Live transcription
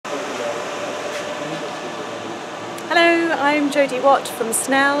I'm Jodie Watt from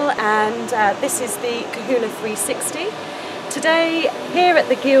Snell, and this is the Kahuna 360. Today, here at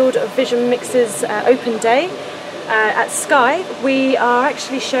the Guild of Visionmixers Open Day at Sky, we are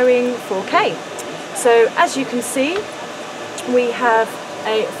actually showing 4K. So as you can see, we have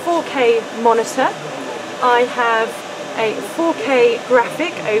a 4K monitor. I have a 4K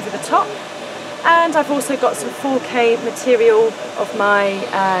graphic over the top, and I've also got some 4K material of my,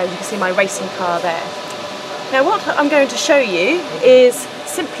 you can see my racing car there. Now what I'm going to show you is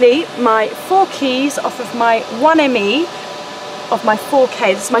simply my 4 keys off of my 1ME of my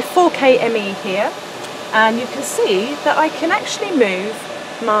 4K. This is my 4K ME here, and you can see that I can actually move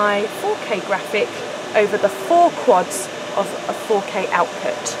my 4K graphic over the 4 quads of a 4K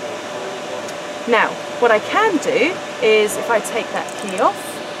output. Now what I can do is, if I take that key off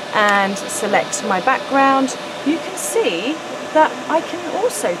and select my background, you can see that I can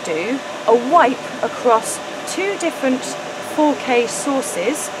also do a wipe across 2 different 4K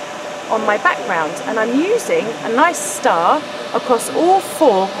sources on my background, and I'm using a nice star across all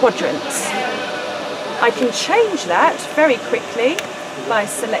 4 quadrants. I can change that very quickly by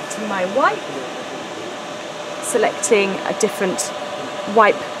selecting my wipe, selecting a different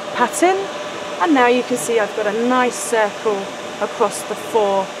wipe pattern, and now you can see I've got a nice circle across the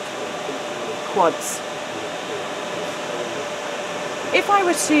 4 quads. If I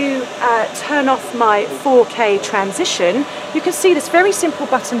were to turn off my 4K transition, you can see this very simple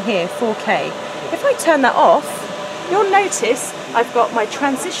button here, 4K. If I turn that off, you'll notice I've got my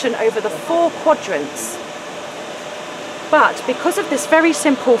transition over the 4 quadrants. But because of this very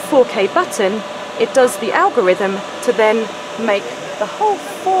simple 4K button, it does the algorithm to then make the whole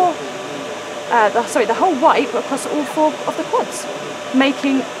the whole wipe across all 4 of the quads,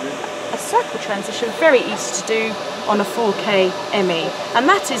 making a circle transition very easy to do on a 4K ME. And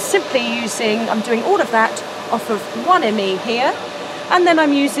that is simply using, I'm doing all of that off of 1ME here, and then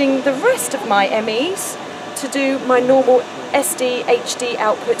I'm using the rest of my MEs to do my normal SD HD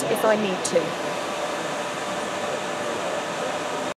output if I need to.